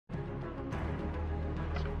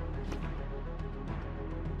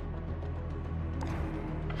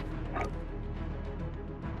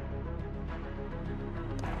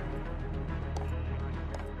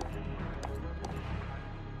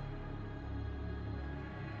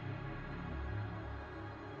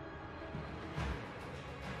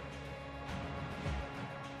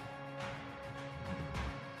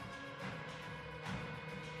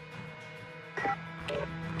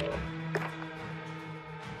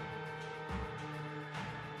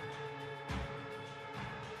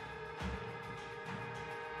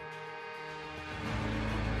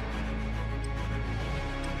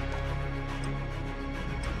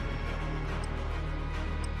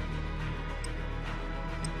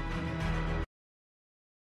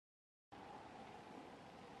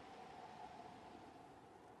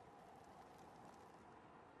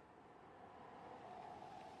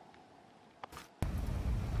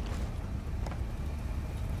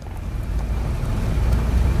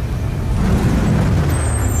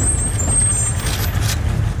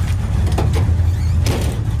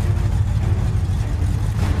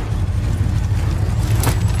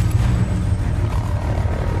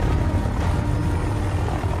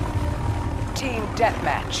Team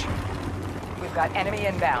deathmatch. We've got enemy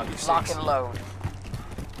inbound. Lock and load.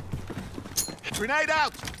 Grenade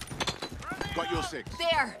out! Got your 6.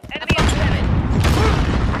 There! Enemy on 7!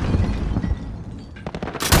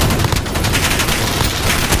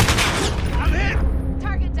 I'm hit!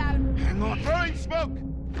 Target down! Hang on. Throwing smoke!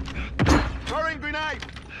 Throwing grenade!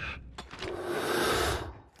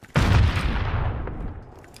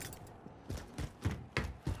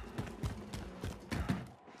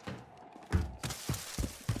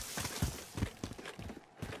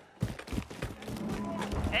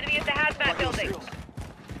 Enemy at the hazmat building!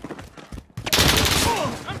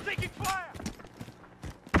 I'm taking fire!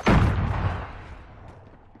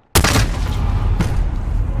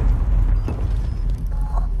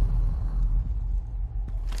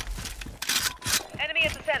 Enemy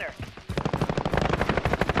at the center!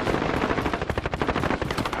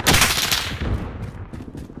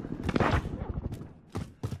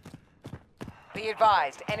 Be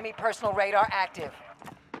advised, enemy personal radar active.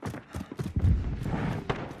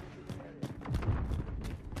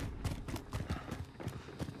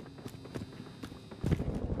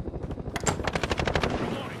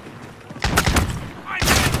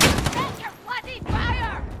 Take your bloody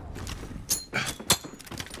fire!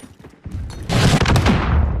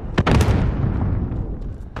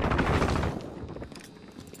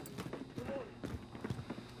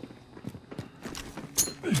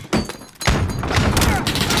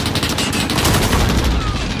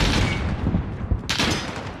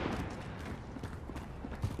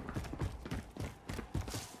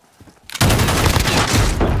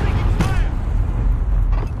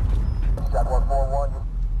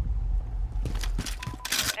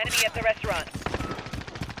 Enemy at the restaurant.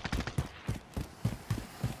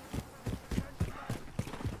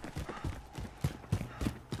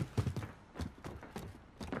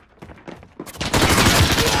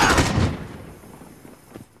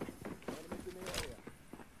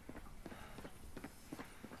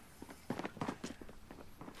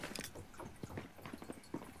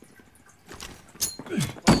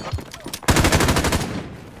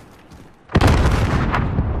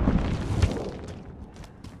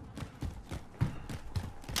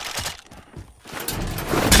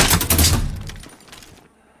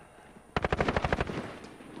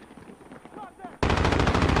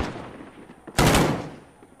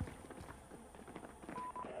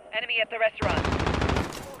 Enemy at the restaurant.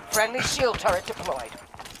 Friendly shield turret deployed.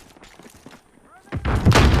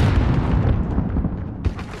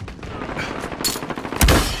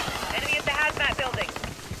 Enemy at the hazmat building.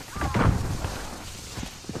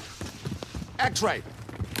 X-ray!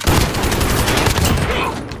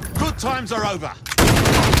 Good times are over!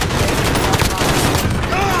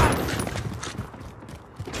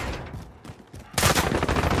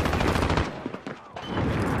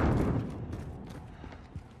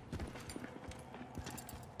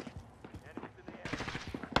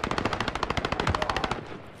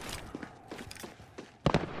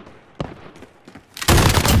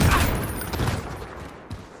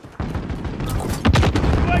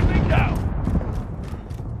 Lightning down!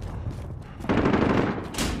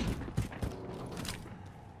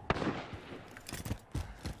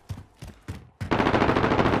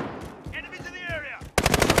 Enemies in the area!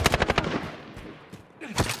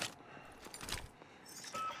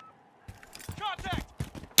 Contact!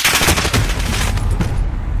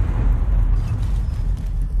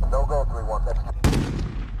 No go 3-1. That's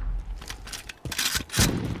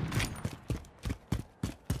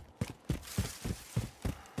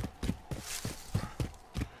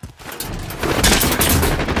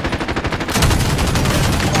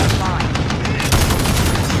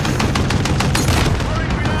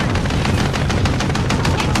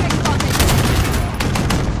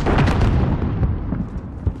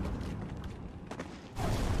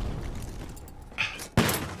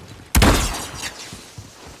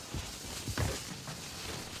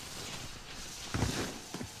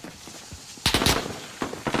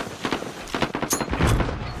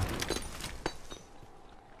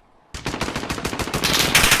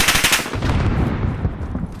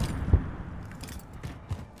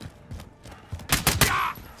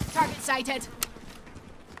Target sighted.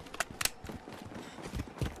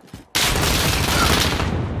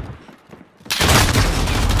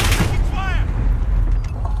 Fire!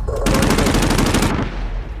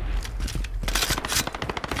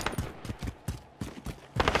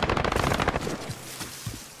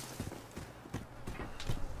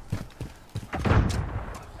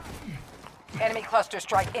 Enemy cluster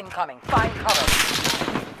strike incoming. Find cover.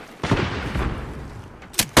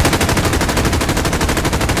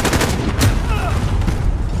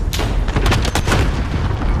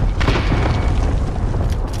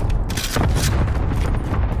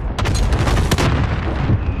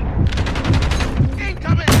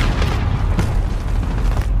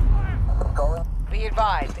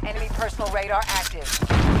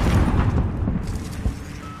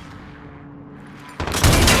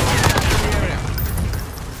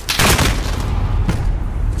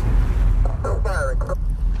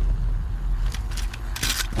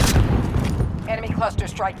 Enemy cluster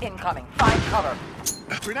strike incoming. Find cover.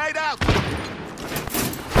 Grenade out!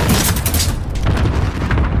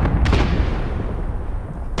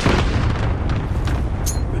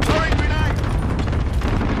 Throwing grenade!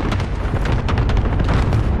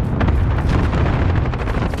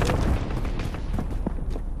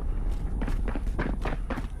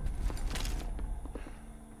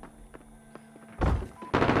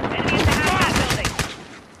 Enemy at the hazmat building.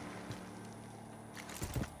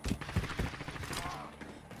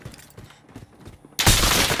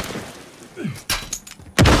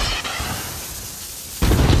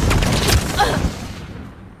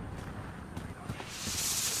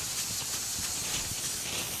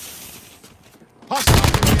 Hostile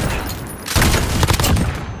in the area.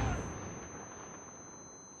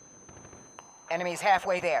 Enemy's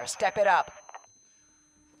halfway there. Step it up.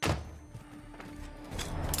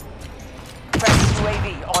 Friendly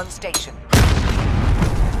UAV on station.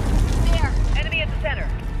 There. Enemy at the center.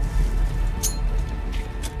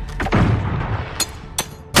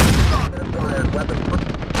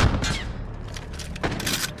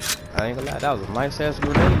 I ain't gonna lie, that was a nice ass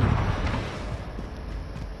grenade.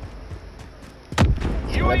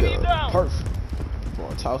 UAV down! Perfect.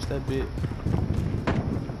 Gonna toss that bit.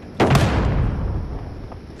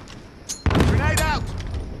 Grenade out!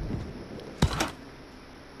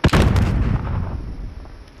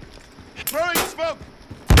 Throwing smoke!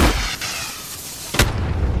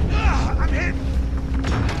 I'm hit!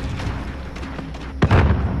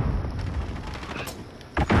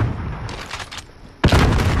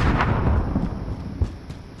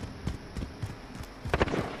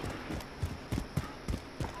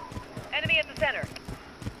 Enemy at the center.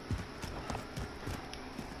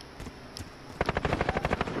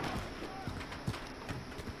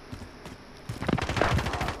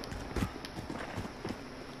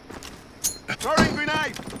 Throwing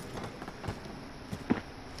grenade!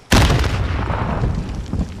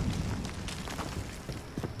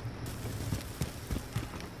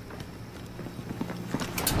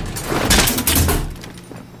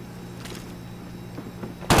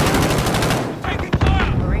 Taking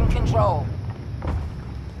fire! We're in control.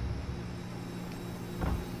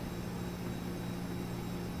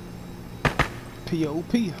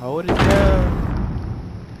 POP, hold it down.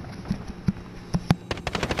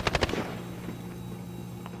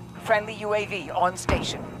 Friendly UAV on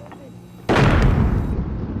station.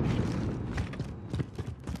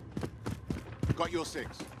 Got your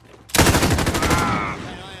six.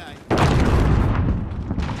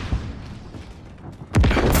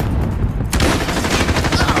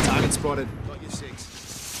 Target spotted. Got your six.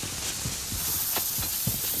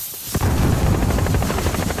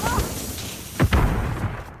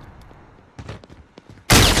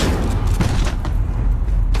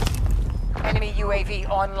 Enemy UAV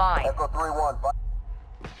online. Echo 3-1.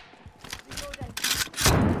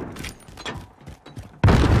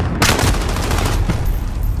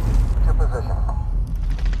 To position.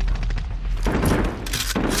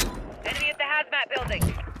 Enemy at the hazmat building.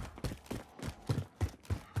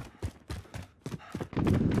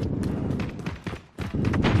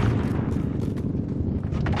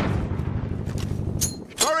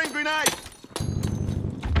 Throwing grenade!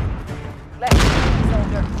 Left,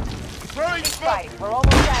 soldier. Throwing Keep smoke! fighting. We're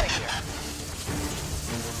almost out of here.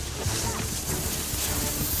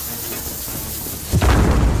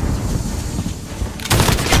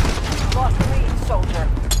 Lost the lead, soldier.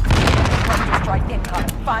 Cluster strike incoming.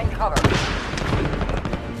 Find cover.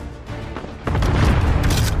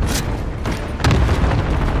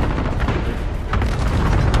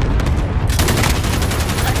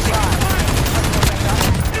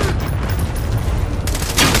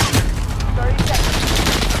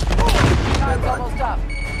 Time's almost up.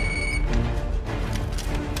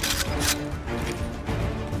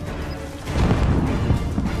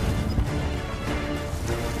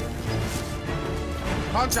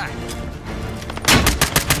 Contact!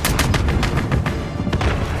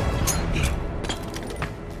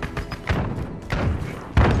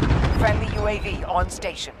 Friendly UAV on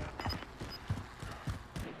station.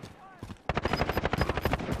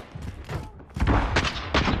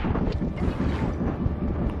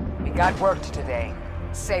 We got work today.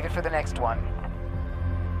 Save it for the next one.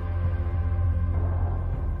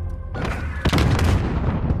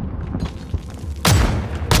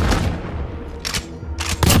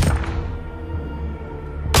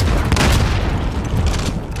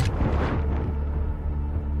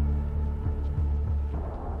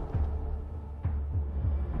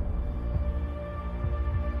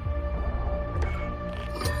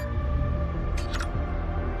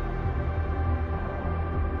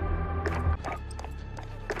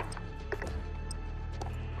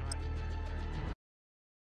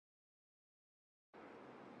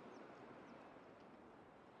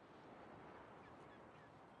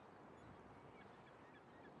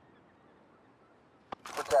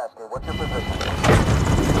 Sasker, what's your position?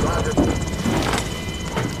 Roger.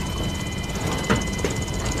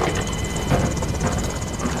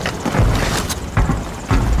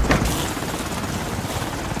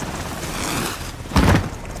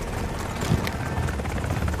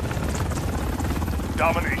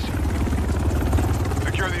 Domination.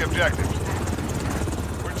 Secure the objectives.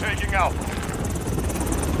 We're taking Alpha.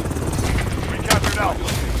 We captured Alpha.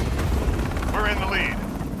 We're in the lead.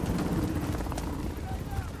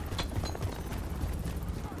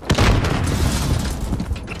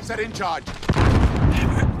 Set in charge.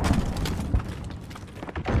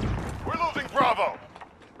 We're losing Bravo.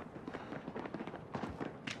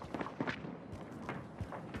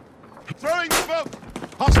 Throwing smoke.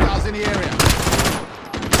 Hostiles in the area.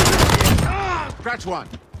 Scratch one.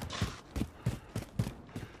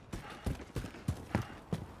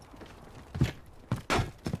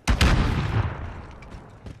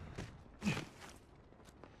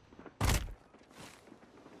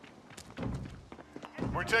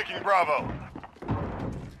 We're taking Bravo.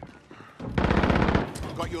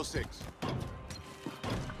 Got your 6.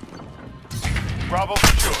 Bravo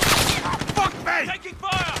secure. Fuck me! Taking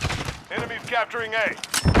fire! Enemies capturing A.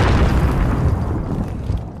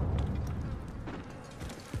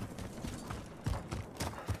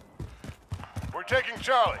 We're taking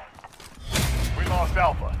Charlie. We lost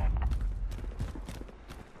Alpha.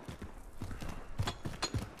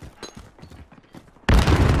 The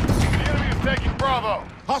enemy is taking Bravo.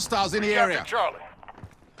 Hostiles in the Captain area. Charlie.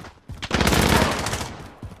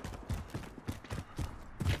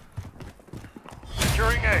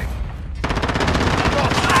 Securing A.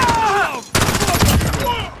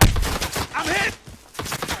 I'm hit!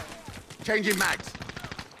 Changing mags.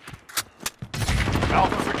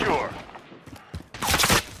 Alpha secure.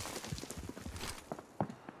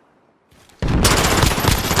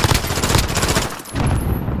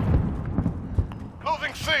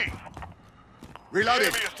 Losing C. Reloading.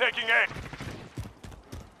 Enemy is taking A.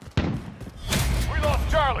 We lost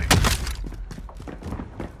Charlie.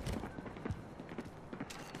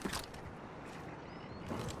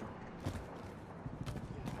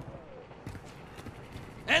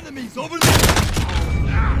 Enemies over there!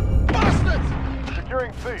 Bastards!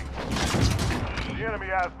 Securing C. The enemy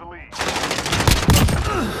has the lead.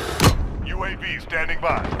 UAV standing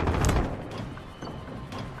by.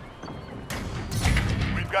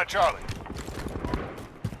 We've got Charlie.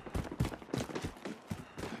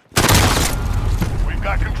 We've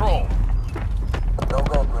got control. No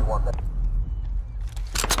go 3-1.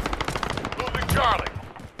 Losing Charlie.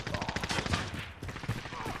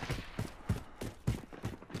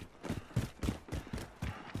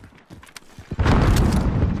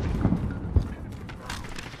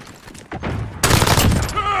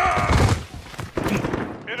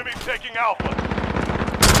 Enemy taking Alpha.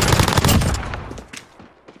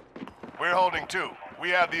 We're holding 2. We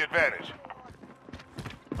have the advantage.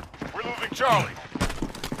 We're losing Charlie.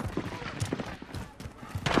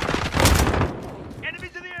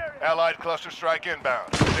 Enemies in the area! Allied cluster strike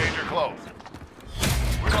inbound. Danger close.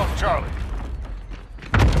 We lost Charlie.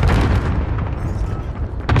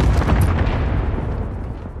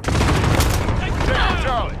 We're taking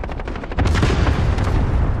Charlie.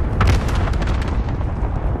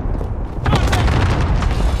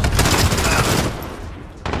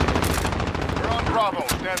 We're on Bravo.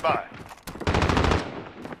 Stand by.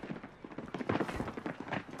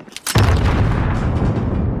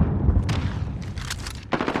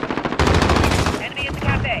 Enemy at the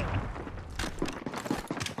cafe.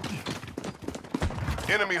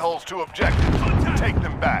 Enemy holds 2 objectives. Take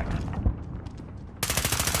them back.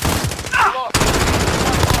 We lost.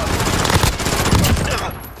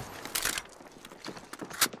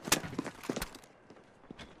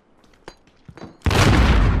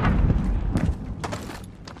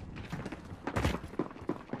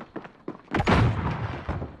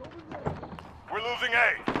 We're losing A.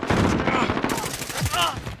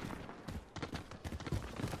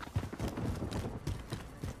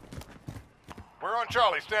 We're on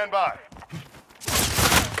Charlie. Stand by.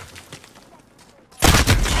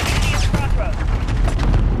 Enemy at the crossroads.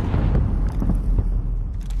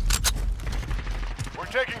 We're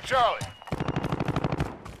taking Charlie.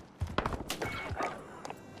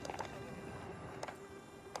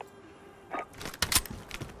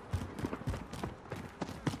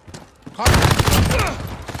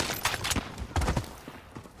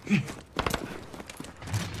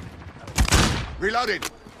 Reloading.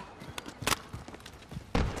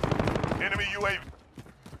 Enemy UAV.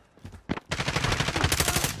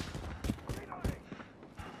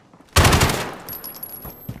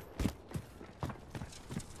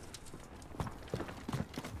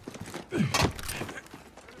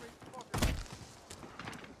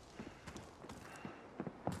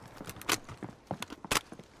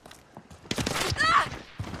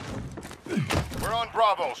 on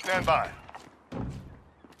Bravo. Stand by.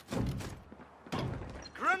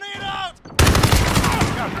 Grenade out!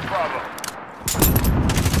 Capture Bravo.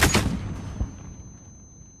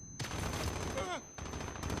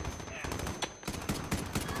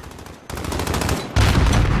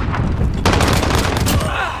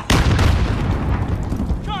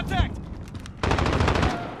 Contact!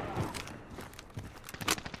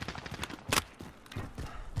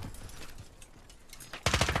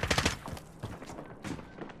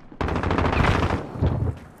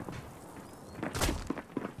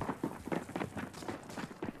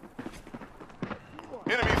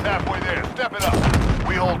 Enemies halfway there. Step it up.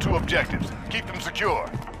 We hold 2 objectives. Keep them secure.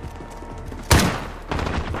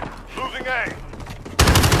 Losing A.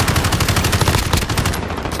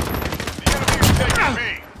 The enemy is taking B.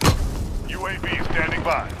 UAV standing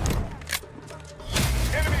by.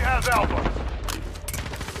 Enemy has Alpha.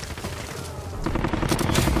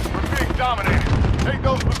 We're being dominated. Take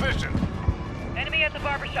those positions. Enemy at the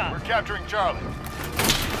barber shop. We're capturing Charlie.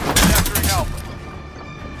 We're capturing Alpha.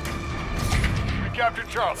 We captured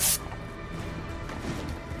Charlie.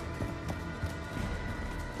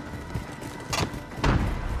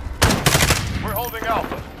 We're holding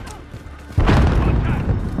Alpha.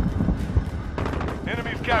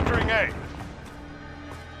 Enemies capturing A.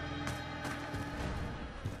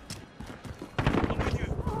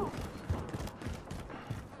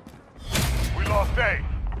 We lost A.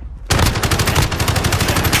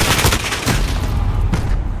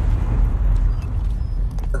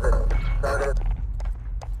 Started.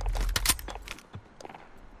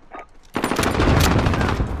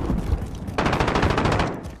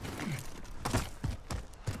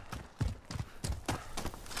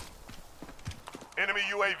 Enemy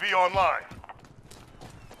UAV online.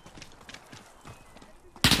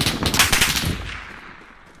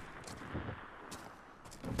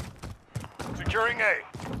 Securing A.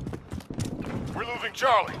 We're losing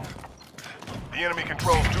Charlie. The enemy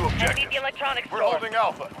controls 2 Enemy at objectives. the electronics We're store. holding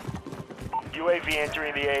Alpha. UAV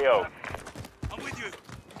entering the AO. I'm with you.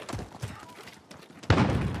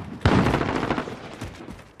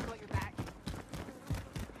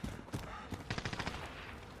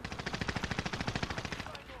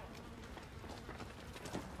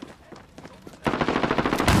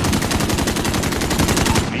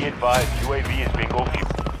 Be advised, UAV is bingo fuel.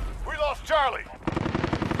 We lost Charlie.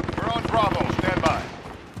 We're on Bravo. Stand by.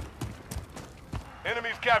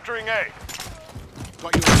 Enemies capturing A.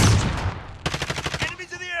 Got you.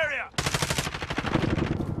 Enemies in the area!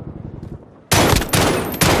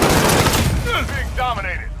 Being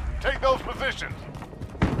dominated. Take those positions.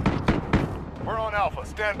 We're on Alpha.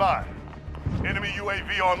 Stand by. Enemy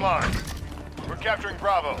UAV online. We're capturing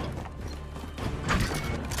Bravo.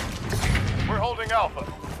 We're holding Alpha.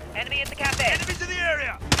 Enemy at the cafe. Enemies in the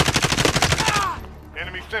area!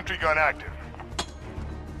 Enemy sentry gun active.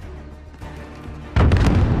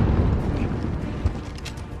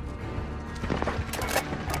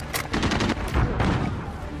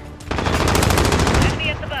 Enemy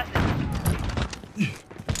at the buses.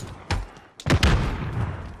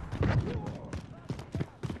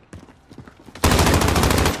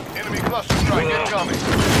 Enemy cluster strike incoming.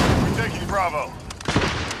 We're taking Bravo.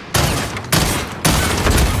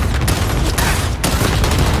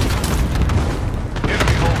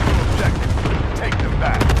 Enemy holds 2 objectives. Take them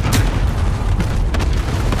back.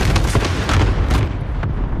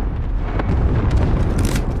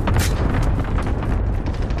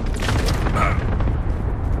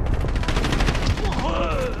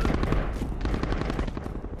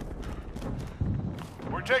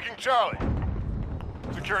 We're taking Charlie.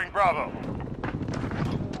 Securing Bravo.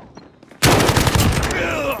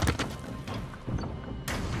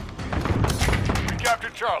 We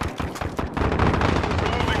captured Charlie.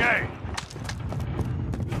 We're losing A.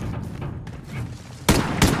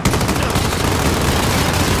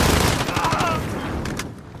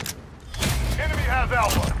 Enemy has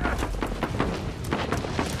Alpha.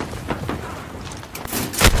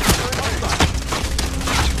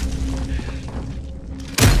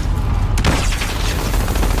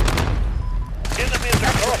 Enemy in the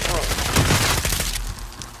crossroads.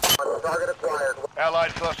 Target acquired.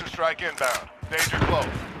 Allied cluster strike inbound. Danger close.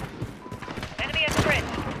 Enemy at the bridge.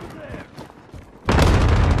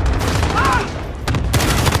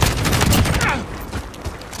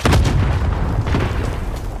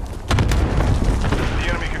 The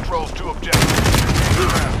enemy controls 2 objectives.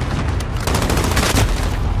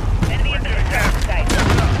 Enemy at the construction site.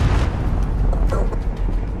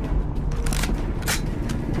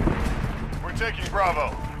 We're taking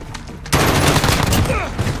Bravo.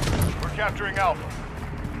 We're capturing Alpha.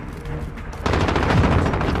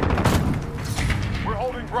 We're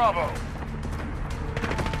holding Bravo.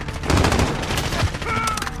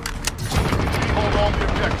 Hold all the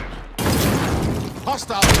objectives.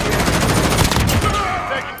 Hostile in the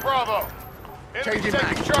area. Taking Bravo. Enemy Changing taking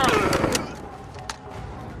back. Charlie.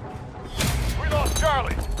 We lost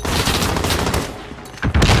Charlie.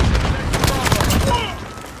 Taking Bravo.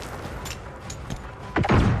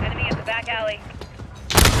 Enemy in the back alley.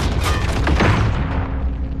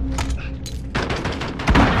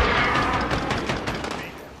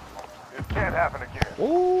 It can't happen again.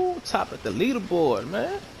 Ooh, top of the leaderboard,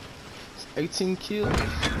 man. It's 18 kills.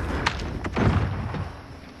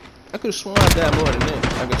 I could have sworn I died more than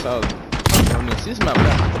that. I guess I was on this. This map, I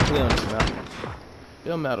can play on this map. It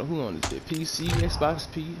don't matter who on this. PC, Xbox,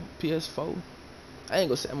 PS4. I ain't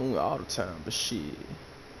gonna say I'm gonna win all the time, but shit.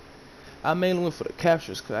 I mainly went for the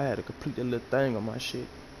captures because I had to complete that little thing on my shit.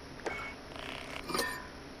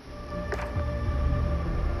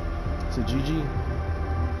 So GG.